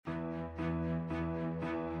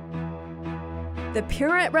The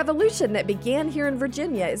parent revolution that began here in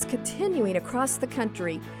Virginia is continuing across the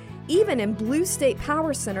country, even in blue state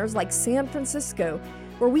power centers like San Francisco,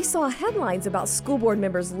 where we saw headlines about school board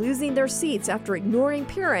members losing their seats after ignoring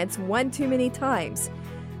parents one too many times.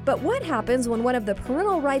 But what happens when one of the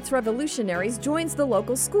parental rights revolutionaries joins the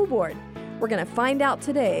local school board? We're going to find out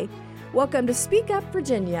today. Welcome to Speak Up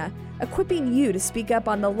Virginia, equipping you to speak up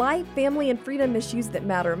on the life, family, and freedom issues that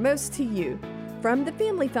matter most to you. From the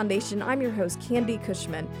Family Foundation, I'm your host, Candy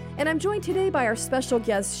Cushman, and I'm joined today by our special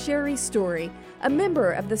guest, Sherry Story, a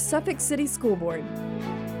member of the Suffolk City School Board.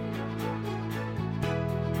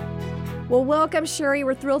 Well, welcome, Sherry.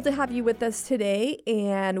 We're thrilled to have you with us today,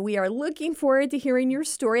 and we are looking forward to hearing your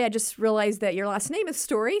story. I just realized that your last name is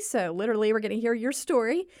Story, so literally we're going to hear your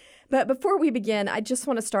story. But before we begin, I just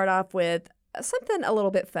want to start off with something a little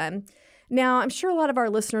bit fun. Now, I'm sure a lot of our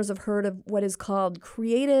listeners have heard of what is called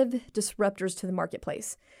creative disruptors to the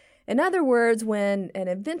marketplace. In other words, when an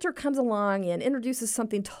inventor comes along and introduces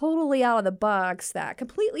something totally out of the box that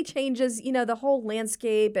completely changes, the whole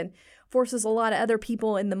landscape and forces a lot of other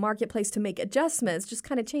people in the marketplace to make adjustments, just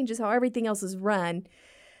kind of changes how everything else is run.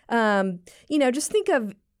 Just think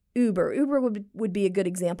of Uber. Uber would be a good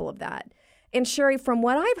example of that. And Sherry, from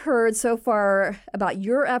what I've heard so far about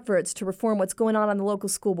your efforts to reform what's going on the local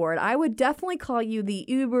school board, I would definitely call you the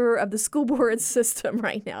Uber of the school board system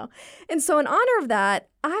right now. And so in honor of that,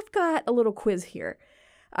 I've got a little quiz here.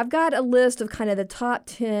 I've got a list of kind of the top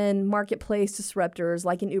 10 marketplace disruptors,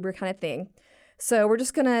 like an Uber kind of thing. So we're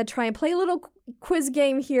just going to try and play a little quiz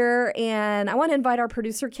game here. And I want to invite our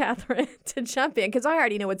producer, Catherine, to jump in because I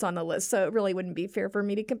already know what's on the list. So it really wouldn't be fair for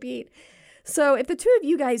me to compete. So if the two of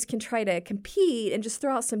you guys can try to compete and just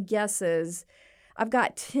throw out some guesses, I've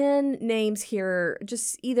got 10 names here,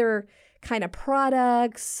 just either kind of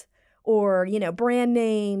products or, brand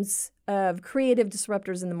names of creative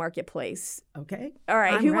disruptors in the marketplace. Okay. All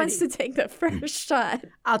right. I'm Who ready. wants to take the first shot?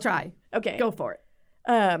 I'll try. Okay. Go for it.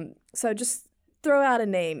 So just throw out a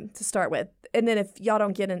name to start with. And then if y'all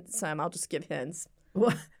don't get in some, I'll just give hints.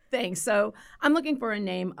 Well, thanks. So I'm looking for a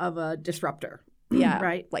name of a disruptor. Yeah.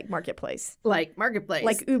 Right. Like marketplace. Like marketplace.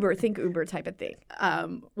 Like Uber. Think Uber type of thing.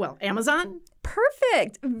 Amazon.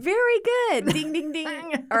 Perfect. Very good. Ding, ding, ding.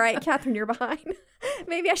 All right, Catherine, you're behind.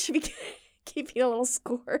 Maybe I should be keeping a little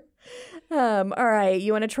score. All right.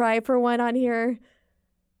 You want to try for one on here?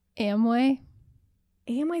 Amway.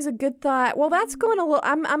 Amway's a good thought. Well, that's going a little,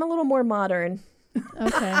 I'm a little more modern.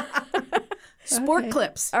 Okay. Sport Okay.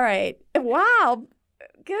 clips. All right. Wow.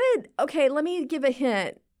 Good. Okay. Let me give a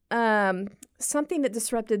hint. Something that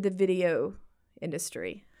disrupted the video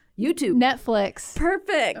industry. YouTube. Netflix.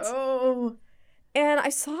 Perfect. Oh. And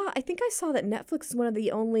I think I saw that Netflix is one of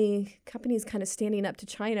the only companies kind of standing up to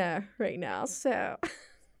China right now. So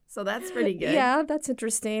that's pretty good. yeah, that's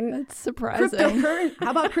interesting. That's surprising.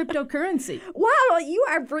 How about cryptocurrency? Wow, you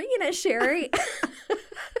are bringing it, Sherry.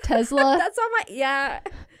 Tesla. That's on my, yeah.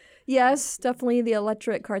 Yes, definitely the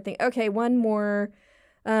electric car thing. Okay, one more.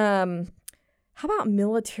 How about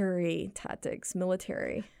military tactics?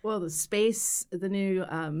 Military. Well, the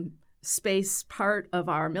new space part of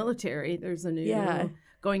our military, there's a new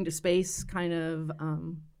going to space kind of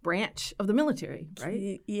branch of the military,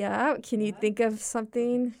 right? Yeah. Can you think of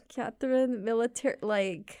something, Catherine? Military,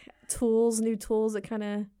 like new tools that kind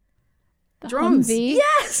of... The Drones. Humvee.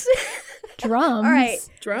 Yes! Drums. All right.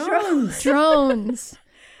 Drones. Drones.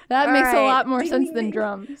 That All makes right. a lot more Ding, sense ding, than ding.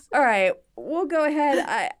 drums. All right. We'll go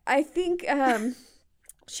ahead. I think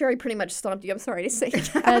Sherry pretty much stumped you. I'm sorry to say.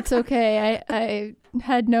 That's okay. I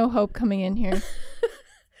had no hope coming in here.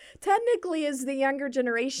 Technically, as the younger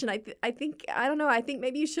generation, I think, I don't know, I think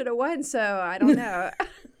maybe you should have won, so I don't know.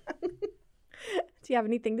 Do you have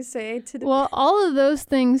anything to say to the... Well, all of those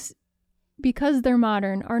things, because they're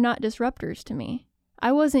modern, are not disruptors to me.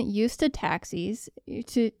 I wasn't used to taxis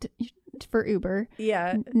for Uber.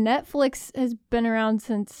 Yeah. Netflix has been around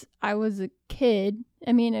since I was a kid.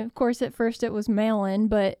 I mean, of course, at first it was mail-in,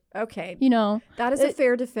 but, Okay. that That is a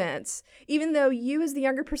fair defense. Even though you, as the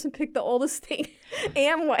younger person, picked the oldest thing,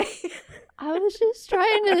 Amway. I was just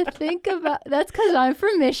trying to think about... That's because I'm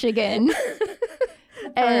from Michigan.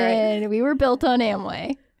 And we were built on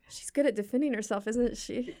Amway. She's good at defending herself, isn't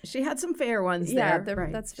she? She had some fair ones Yeah, there.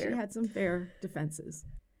 Right. that's fair. She had some fair defenses.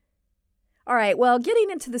 All right, well, getting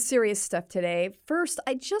into the serious stuff today, first,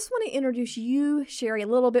 I just want to introduce you, Sherry, a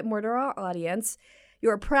little bit more to our audience.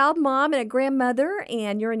 You're a proud mom and a grandmother,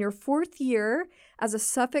 and you're in your 4th year as a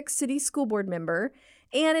Suffolk City School Board member.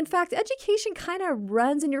 And in fact, education kind of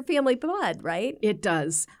runs in your family blood, right? It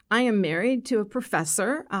does. I am married to a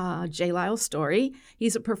professor, J. Lyle Story.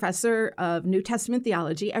 He's a professor of New Testament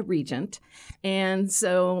theology at Regent. And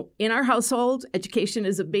so in our household, education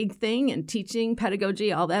is a big thing, and teaching,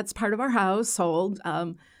 pedagogy, all that's part of our household.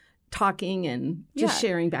 Talking and just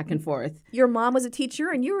sharing back and forth. Your mom was a teacher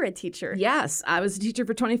and you were a teacher. Yes, I was a teacher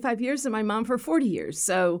for 25 years and my mom for 40 years.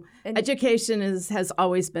 So education has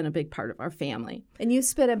always been a big part of our family. And you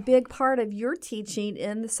spent a big part of your teaching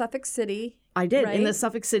in the Suffolk City. I did. Right? In the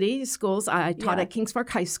Suffolk City schools. I taught at Kings Park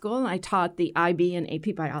High School, and I taught the IB and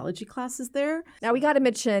AP biology classes there. Now, we got to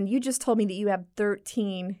mention, you just told me that you have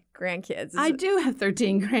 13 grandkids. I do have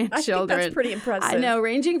 13 grandchildren. I think that's pretty impressive. I know,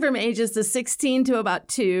 ranging from ages to 16 to about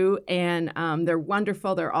 2, and they're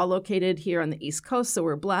wonderful. They're all located here on the East Coast, so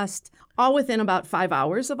we're blessed, all within about 5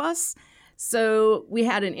 hours of us. So we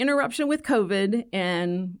had an interruption with COVID,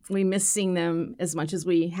 and we miss seeing them as much as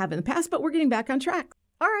we have in the past, but we're getting back on track.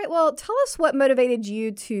 All right, well, tell us what motivated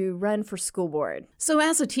you to run for school board. So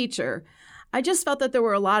as a teacher, I just felt that there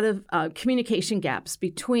were a lot of communication gaps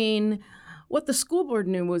between what the school board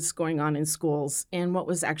knew was going on in schools and what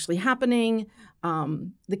was actually happening,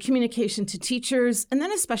 the communication to teachers, and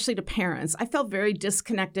then especially to parents. I felt very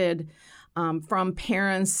disconnected from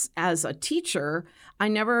parents as a teacher. I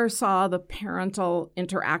never saw the parental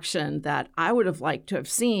interaction that I would have liked to have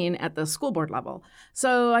seen at the school board level.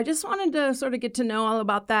 So I just wanted to sort of get to know all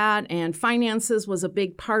about that. And finances was a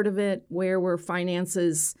big part of it. Where were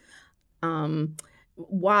finances?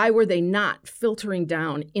 Why were they not filtering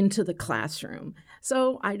down into the classroom?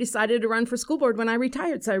 So I decided to run for school board when I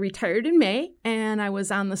retired. So I retired in May, and I was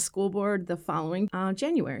on the school board the following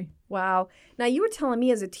January. Wow. Now, you were telling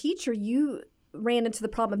me as a teacher, you ran into the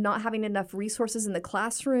problem of not having enough resources in the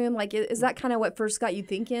classroom. Like, is that kind of what first got you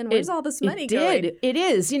thinking, where's all this money going? It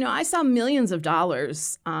is. You know, I saw millions of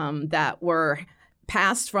dollars that were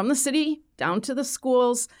passed from the city down to the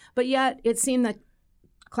schools, but yet it seemed that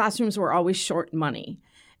classrooms were always short money.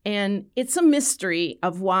 And it's a mystery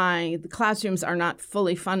of why the classrooms are not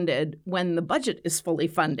fully funded when the budget is fully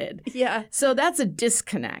funded. Yeah. So that's a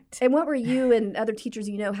disconnect. And what were you and other teachers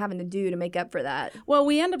you know having to do to make up for that? Well,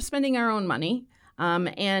 we end up spending our own money.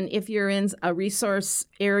 And if you're in a resource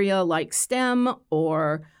area like STEM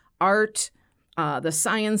or art, the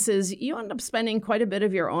sciences, you end up spending quite a bit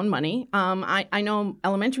of your own money. I know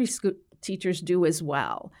elementary school teachers do as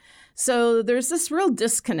well. So there's this real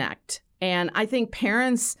disconnect. And I think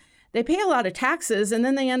parents, they pay a lot of taxes, and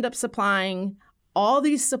then they end up supplying all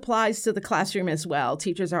these supplies to the classroom as well.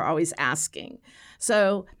 Teachers are always asking.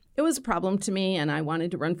 So it was a problem to me, and I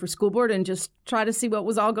wanted to run for school board and just try to see what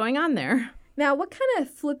was all going on there. Now, what kind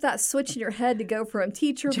of flipped that switch in your head to go from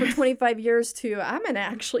teacher for 25 years to I'm going to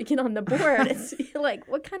actually get on the board? It's like,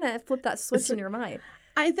 what kind of flipped that switch in your mind?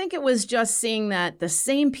 I think it was just seeing that the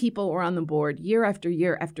same people were on the board year after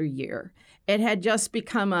year after year. It had just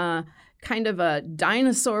become a kind of a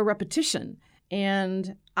dinosaur repetition.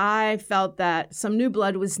 And I felt that some new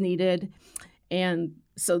blood was needed. And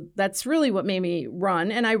so that's really what made me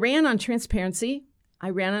run. And I ran on transparency.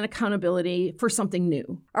 I ran on accountability for something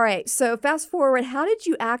new. All right. So fast forward, how did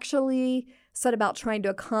you actually set about trying to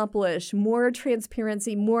accomplish more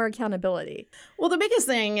transparency, more accountability? Well, the biggest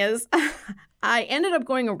thing is I ended up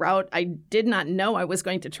going a route I did not know I was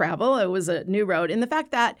going to travel. It was a new road. And the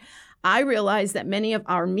fact that I realized that many of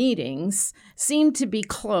our meetings seemed to be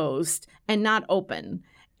closed and not open.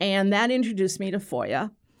 And that introduced me to FOIA.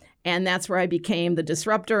 And that's where I became the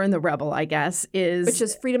disruptor and the rebel, I guess, which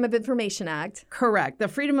is Freedom of Information Act. Correct. The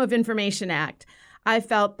Freedom of Information Act. I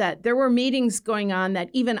felt that there were meetings going on that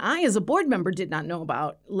even I, as a board member, did not know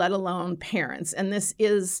about, let alone parents. And this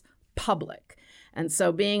is public. And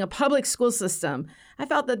so being a public school system, I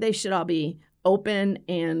felt that they should all be open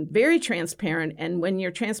and very transparent. And when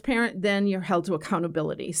you're transparent, then you're held to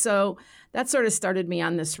accountability. So that sort of started me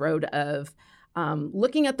on this road of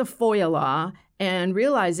looking at the FOIA law and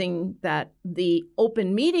realizing that the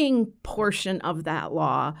open meeting portion of that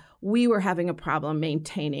law, we were having a problem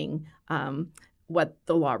maintaining what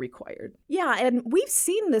the law required. Yeah, and we've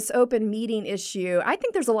seen this open meeting issue. I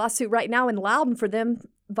think there's a lawsuit right now in Loudon for them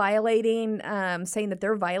violating, saying that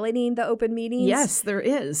they're violating the open meetings. Yes, there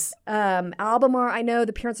is. Albemarle, I know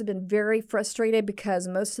the parents have been very frustrated because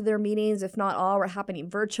most of their meetings, if not all, were happening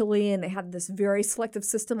virtually, and they had this very selective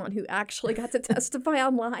system on who actually got to testify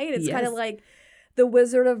online. It's kind of like the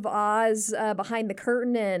Wizard of Oz behind the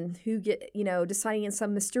curtain, and who deciding in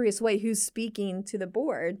some mysterious way who's speaking to the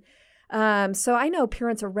board. So I know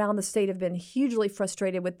parents around the state have been hugely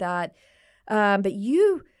frustrated with that. But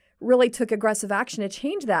you really took aggressive action to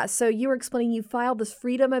change that. So you were explaining you filed this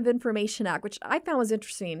Freedom of Information Act, which I found was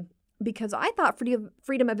interesting because I thought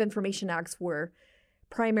Freedom of Information Acts were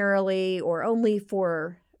primarily or only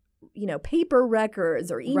for, paper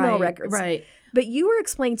records or email records. Right. But you were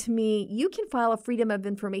explaining to me you can file a Freedom of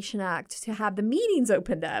Information Act to have the meetings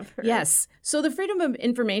opened up. Yes. So the Freedom of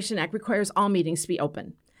Information Act requires all meetings to be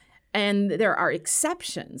open. And there are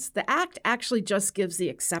exceptions. The act actually just gives the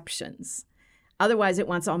exceptions. Otherwise, it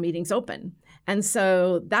wants all meetings open. And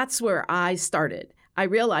so that's where I started. I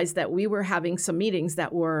realized that we were having some meetings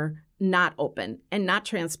that were not open and not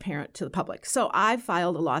transparent to the public. So I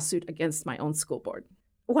filed a lawsuit against my own school board.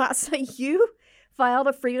 Wow. So you filed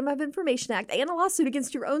a Freedom of Information Act and a lawsuit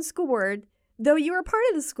against your own school board, though you were part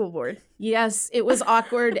of the school board. Yes, it was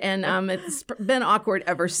awkward, and it's been awkward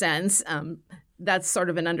ever since. That's sort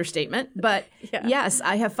of an understatement. But yes,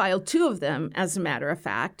 I have filed 2 of them, as a matter of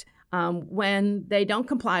fact, when they don't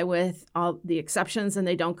comply with all the exceptions and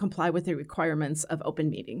they don't comply with the requirements of open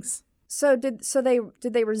meetings. So did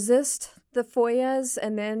they resist the FOIAs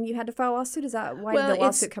and then you had to file a lawsuit? Is that why did the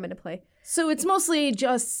lawsuit come into play? So it's mostly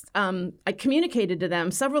just I communicated to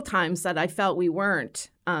them several times that I felt we weren't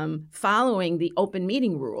following the open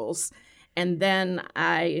meeting rules. And then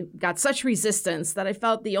I got such resistance that I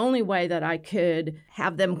felt the only way that I could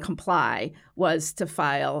have them comply was to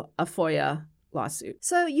file a FOIA lawsuit.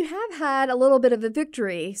 So you have had a little bit of a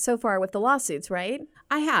victory so far with the lawsuits, right?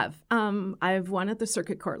 I have. I've won at the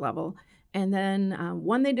circuit court level. And then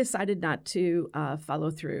one, they decided not to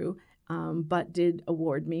follow through, but did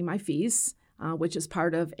award me my fees, which is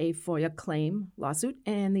part of a FOIA claim lawsuit.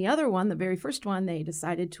 And the other one, the very first one, they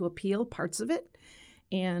decided to appeal parts of it.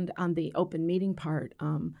 And on the open meeting part,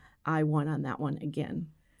 I won on that one again.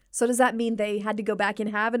 So does that mean they had to go back and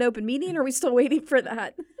have an open meeting, or are we still waiting for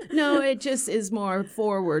that? No, it just is more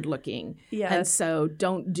forward-looking. Yes. And so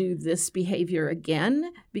don't do this behavior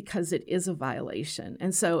again because it is a violation.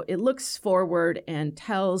 And so it looks forward and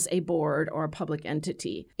tells a board or a public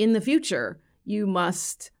entity, in the future, you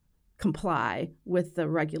must comply with the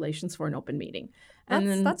regulations for an open meeting.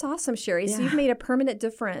 That's awesome, Sherry. So you've made a permanent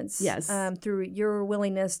difference. Yes. Through your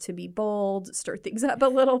willingness to be bold, stir things up a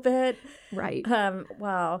little bit. Right.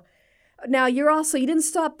 Wow. Now, you didn't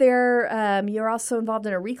stop there. You're also involved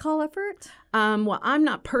in a recall effort? Well, I'm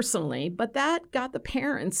not personally, but that got the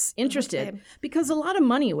parents interested because a lot of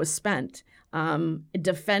money was spent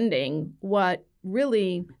defending what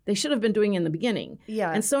really they should have been doing in the beginning.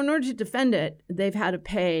 Yeah. And so in order to defend it, they've had to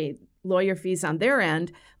pay lawyer fees on their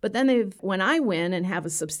end, but then when I win and have a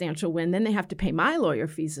substantial win, then they have to pay my lawyer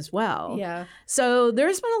fees as well. Yeah. So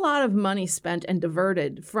there's been a lot of money spent and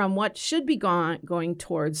diverted from what should be going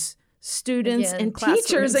towards students and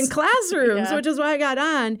teachers and classrooms, which is why I got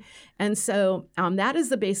on. And so that is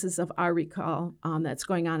the basis of our recall that's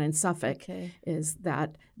going on in Suffolk, is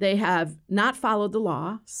that they have not followed the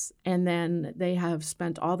laws, and then they have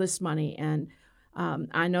spent all this money. And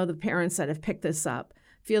I know the parents that have picked this up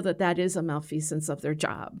feel that that is a malfeasance of their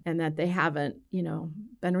job and that they haven't,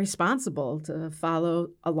 been responsible to follow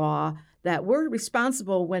a law that we're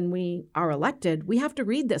responsible when we are elected. We have to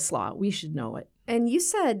read this law. We should know it. And you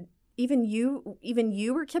said even you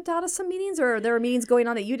were kept out of some meetings, or there were meetings going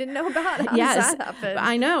on that you didn't know about? How yes, does that happen?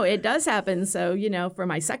 I know it does happen. So, for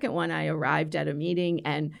my second one, I arrived at a meeting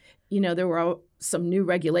and, there were some new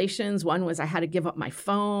regulations. One was I had to give up my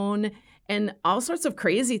phone and all sorts of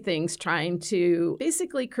crazy things trying to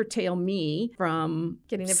basically curtail me from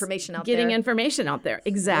getting information out there.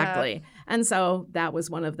 Exactly. Yeah. And so that was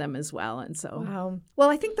one of them as well. And so, wow. Well,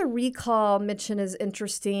 I think the recall, Mitchen, is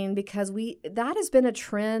interesting because that has been a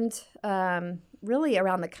trend really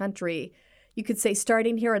around the country. You could say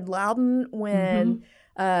starting here in Loudoun when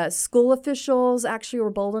school officials actually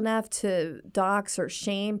were bold enough to dox or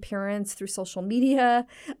shame parents through social media.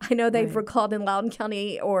 I know they've recalled in Loudoun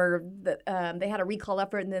County, or they had a recall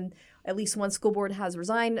effort, and then at least one school board has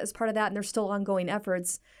resigned as part of that, and there's still ongoing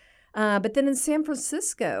efforts. But then in San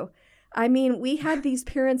Francisco, we had these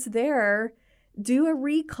parents there do a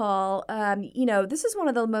recall. This is one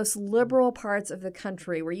of the most liberal parts of the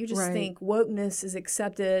country where you just think wokeness is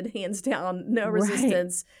accepted, hands down, no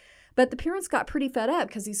resistance. But the parents got pretty fed up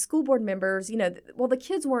because these school board members, the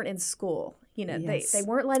kids weren't in school. They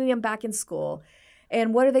weren't letting them back in school.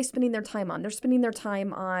 And what are they spending their time on? They're spending their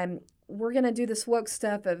time on, we're going to do this woke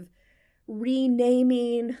stuff of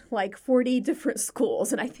renaming like 40 different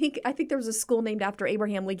schools. And I think there was a school named after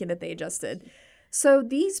Abraham Lincoln that they adjusted. So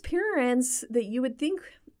these parents that you would think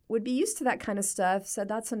would be used to that kind of stuff said,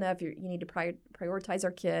 that's enough. You need to prioritize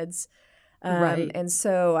our kids. And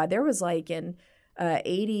so there was like an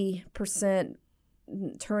 80%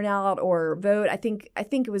 turnout or vote. I think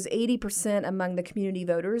it was 80% among the community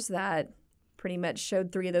voters that pretty much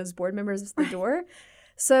showed 3 of those board members the door.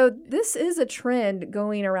 So this is a trend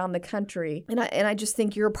going around the country. And I just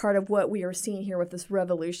think you're part of what we are seeing here with this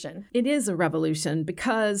revolution. It is a revolution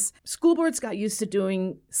because school boards got used to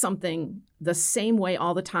doing something the same way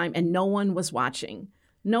all the time, and no one was watching.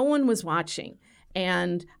 No one was watching.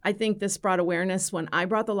 And I think this brought awareness. When I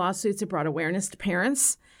brought the lawsuits, it brought awareness to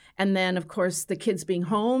parents. And then, of course, the kids being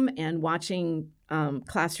home and watching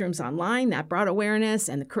classrooms online, that brought awareness,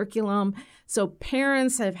 and the curriculum. So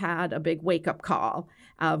parents have had a big wake-up call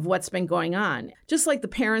of what's been going on. Just like the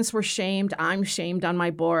parents were shamed, I'm shamed on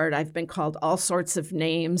my board. I've been called all sorts of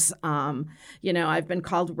names. I've been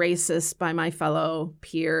called racist by my fellow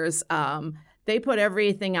peers. They put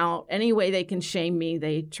everything out. Any way they can shame me,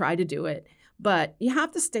 they try to do it. But you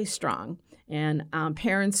have to stay strong. And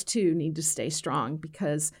parents, too, need to stay strong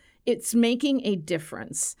because it's making a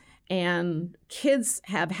difference. And kids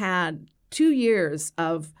have had 2 years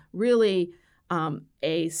of really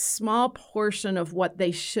a small portion of what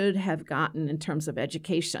they should have gotten in terms of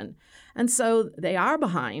education. And so they are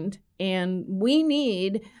behind, and we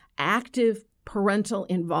need active parental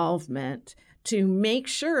involvement to make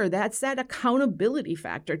sure that's that accountability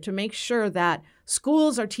factor, to make sure that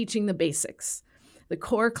schools are teaching the basics, the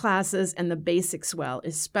core classes and the basics well,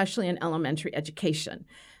 especially in elementary education.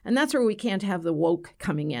 And that's where we can't have the woke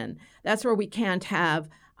coming in. That's where we can't have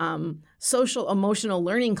social emotional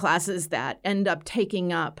learning classes that end up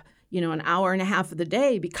taking up, an hour and a half of the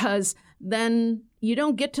day, because then you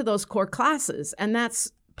don't get to those core classes. And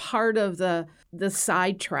that's part of the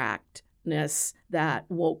sidetrackedness that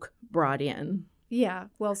woke brought in. Yeah,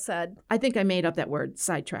 well said. I think I made up that word,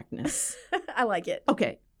 sidetrackedness. I like it.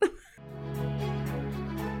 Okay.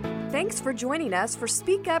 Thanks for joining us for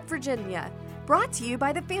Speak Up Virginia, brought to you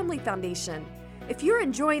by the Family Foundation. If you're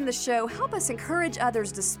enjoying the show, help us encourage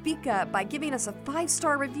others to speak up by giving us a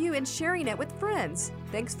 5-star review and sharing it with friends.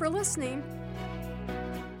 Thanks for listening.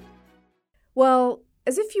 Well,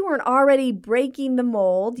 as if you weren't already breaking the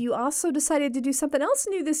mold, you also decided to do something else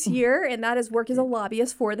new this year, and that is work as a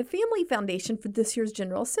lobbyist for the Family Foundation for this year's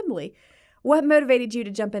General Assembly. What motivated you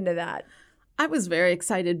to jump into that? I was very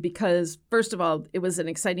excited because, first of all, it was an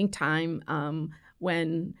exciting time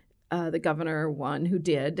when the governor won, who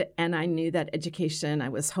did, and I knew that education, I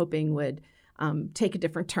was hoping, would take a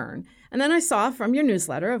different turn. And then I saw from your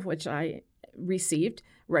newsletter, of which I received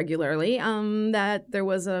regularly, that there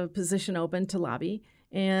was a position open to lobby,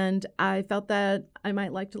 and I felt that I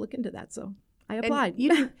might like to look into that, so I applied. And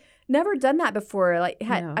you'd never done that before. No.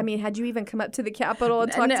 Had you even come up to the Capitol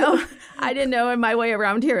and talked No, to them? I didn't know my way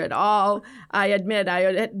around here at all. I admit I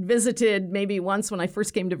had visited maybe once when I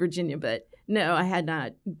first came to Virginia, but no, I had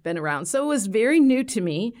not been around. So it was very new to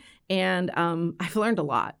me, and I've learned a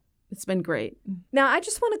lot. It's been great. Now, I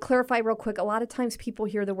just want to clarify real quick. A lot of times people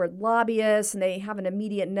hear the word lobbyist, and they have an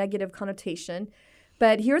immediate negative connotation.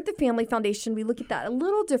 But here at the Family Foundation, we look at that a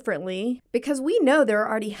little differently because we know there are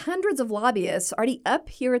already hundreds of lobbyists already up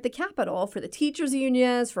here at the Capitol for the teachers'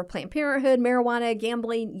 unions, for Planned Parenthood, marijuana,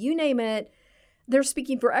 gambling, you name it. They're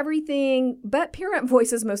speaking for everything but parent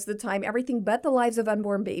voices most of the time, everything but the lives of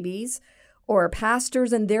unborn babies, or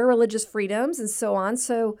pastors and their religious freedoms, and so on.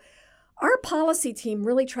 So our policy team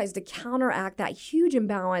really tries to counteract that huge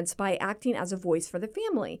imbalance by acting as a voice for the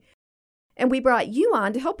family. And we brought you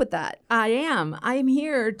on to help with that. I am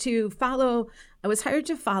here to follow. I was hired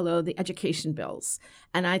to follow the education bills.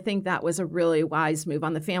 And I think that was a really wise move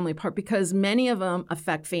on the family part because many of them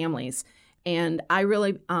affect families. And I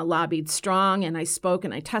really lobbied strong, and I spoke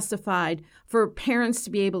and I testified for parents to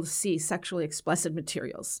be able to see sexually explicit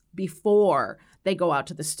materials before they go out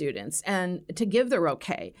to the students and to give their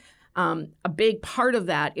okay. A big part of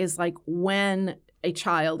that is like when a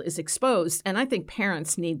child is exposed. And I think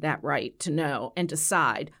parents need that right to know and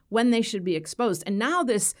decide when they should be exposed. And now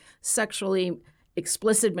this sexually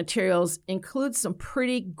explicit materials includes some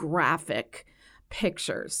pretty graphic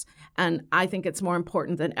pictures. And I think it's more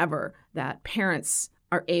important than ever that parents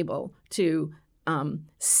are able to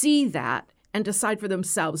see that and decide for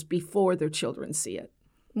themselves before their children see it.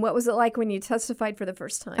 What was it like when you testified for the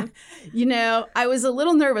first time? I was a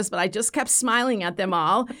little nervous, but I just kept smiling at them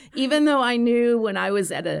all, even though I knew when I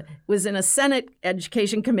was in a Senate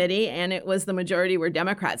Education Committee and it was the majority were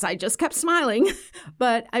Democrats. I just kept smiling,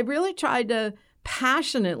 but I really tried to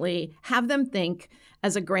passionately have them think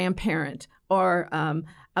as a grandparent or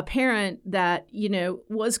a parent that,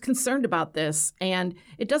 was concerned about this. And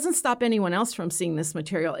it doesn't stop anyone else from seeing this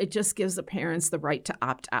material. It just gives the parents the right to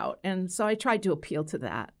opt out. And so I tried to appeal to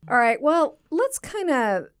that. All right. Well, let's kind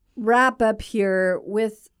of wrap up here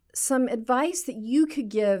with some advice that you could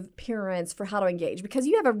give parents for how to engage? Because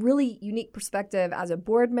you have a really unique perspective as a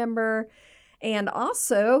board member and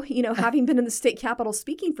also, having been in the state capitol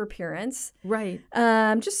speaking for parents. Right.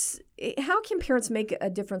 Just how can parents make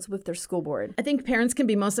a difference with their school board? I think parents can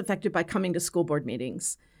be most effective by coming to school board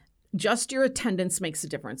meetings. Just your attendance makes a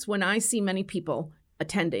difference. When I see many people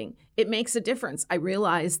attending, it makes a difference. I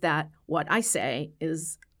realize that what I say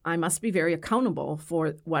is I must be very accountable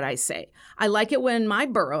for what I say. I like it when my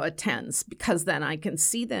borough attends because then I can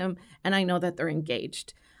see them and I know that they're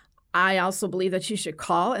engaged. I also believe that you should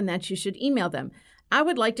call and that you should email them. I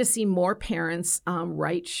would like to see more parents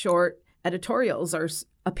write short editorials or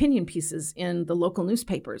opinion pieces in the local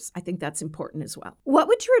newspapers. I think that's important as well. What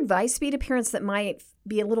would your advice be to parents that might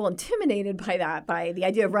be a little intimidated by that, by the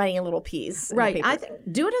idea of writing a little piece? Right. I think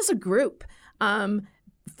do it as a group.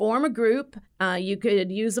 Form a group. You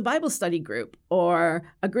could use a Bible study group or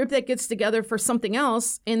a group that gets together for something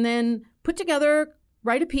else and then put together,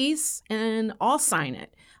 write a piece and all sign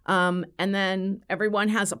it. And then everyone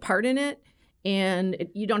has a part in it and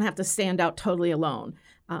you don't have to stand out totally alone.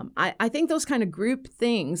 I think those kind of group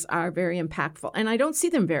things are very impactful and I don't see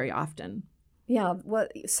them very often. Yeah. Well,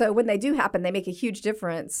 so when they do happen, they make a huge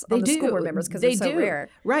difference on the school board members because they're so rare.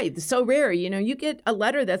 Right. They're so rare. You get a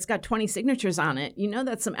letter that's got 20 signatures on it.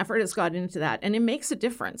 That some effort has gone into that and it makes a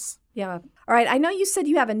difference. Yeah. All right. I know you said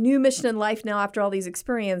you have a new mission in life now after all these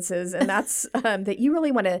experiences, and that's that you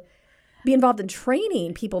really want to be involved in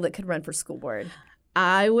training people that could run for school board.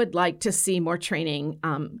 I would like to see more training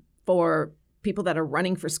for people that are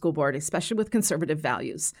running for school board, especially with conservative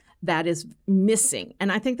values. That is missing.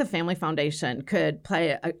 And I think the Family Foundation could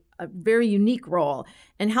play a very unique role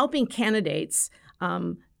in helping candidates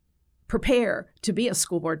prepare to be a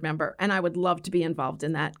school board member. And I would love to be involved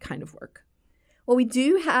in that kind of work. Well, we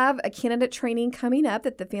do have a candidate training coming up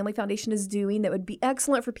that the Family Foundation is doing that would be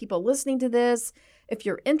excellent for people listening to this. If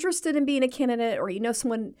you're interested in being a candidate or you know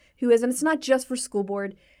someone who is, and it's not just for school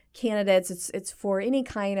board candidates, it's for any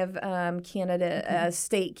kind of candidate,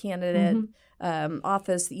 state candidate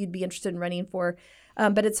office that you'd be interested in running for.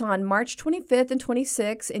 But it's on March 25th and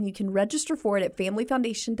 26th, and you can register for it at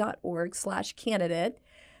familyfoundation.org/candidate.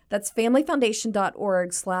 That's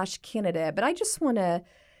familyfoundation.org/candidate. But I just want to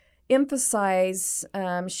emphasize,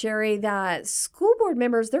 Sherry, that school board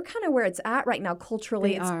members, they're kind of where it's at right now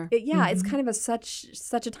culturally. It's kind of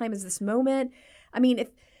such a time as this moment. I mean, if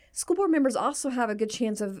school board members also have a good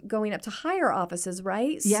chance of going up to higher offices,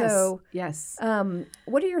 right? Yes. Yes.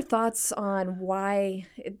 What are your thoughts on why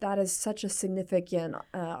that is such a significant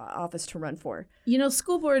office to run for?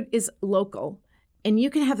 School board is local, and you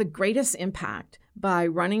can have the greatest impact by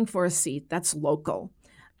running for a seat that's local.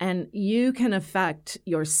 And you can affect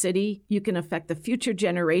your city. You can affect the future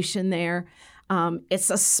generation there. It's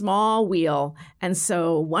a small wheel, and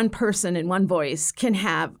so one person and one voice can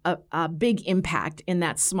have a big impact in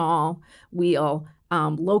that small wheel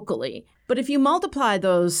locally. But if you multiply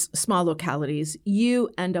those small localities, you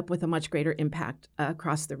end up with a much greater impact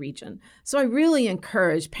across the region. So I really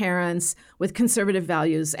encourage parents with conservative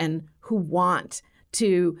values and who want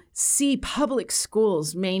to see public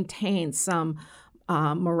schools maintain some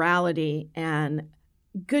morality and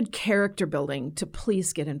good character building to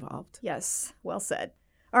please get involved. Yes, well said.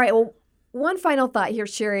 All right, well, one final thought here,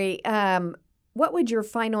 Sherry. What would your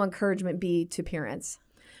final encouragement be to parents?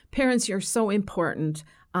 Parents, you're so important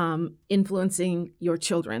influencing your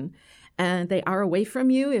children. And they are away from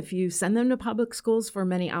you if you send them to public schools for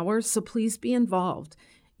many hours, so please be involved.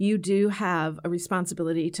 You do have a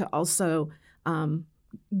responsibility to also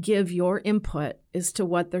give your input as to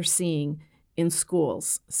what they're seeing in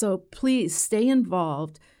schools. So please stay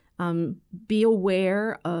involved. Be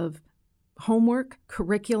aware of homework,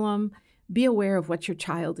 curriculum. Be aware of what your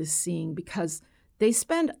child is seeing because they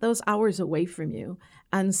spend those hours away from you.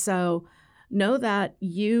 And so know that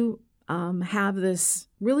you have this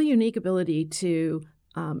really unique ability to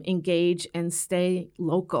engage and stay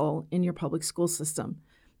local in your public school system.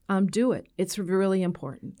 Do it. It's really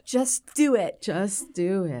important. Just do it. Just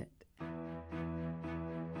do it.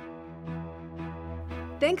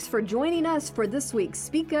 Thanks for joining us for this week's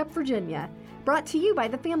Speak Up Virginia, brought to you by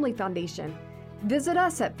the Family Foundation. Visit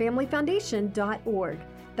us at familyfoundation.org.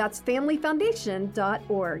 That's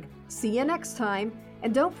familyfoundation.org. See you next time,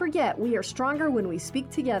 and don't forget, we are stronger when we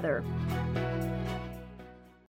speak together.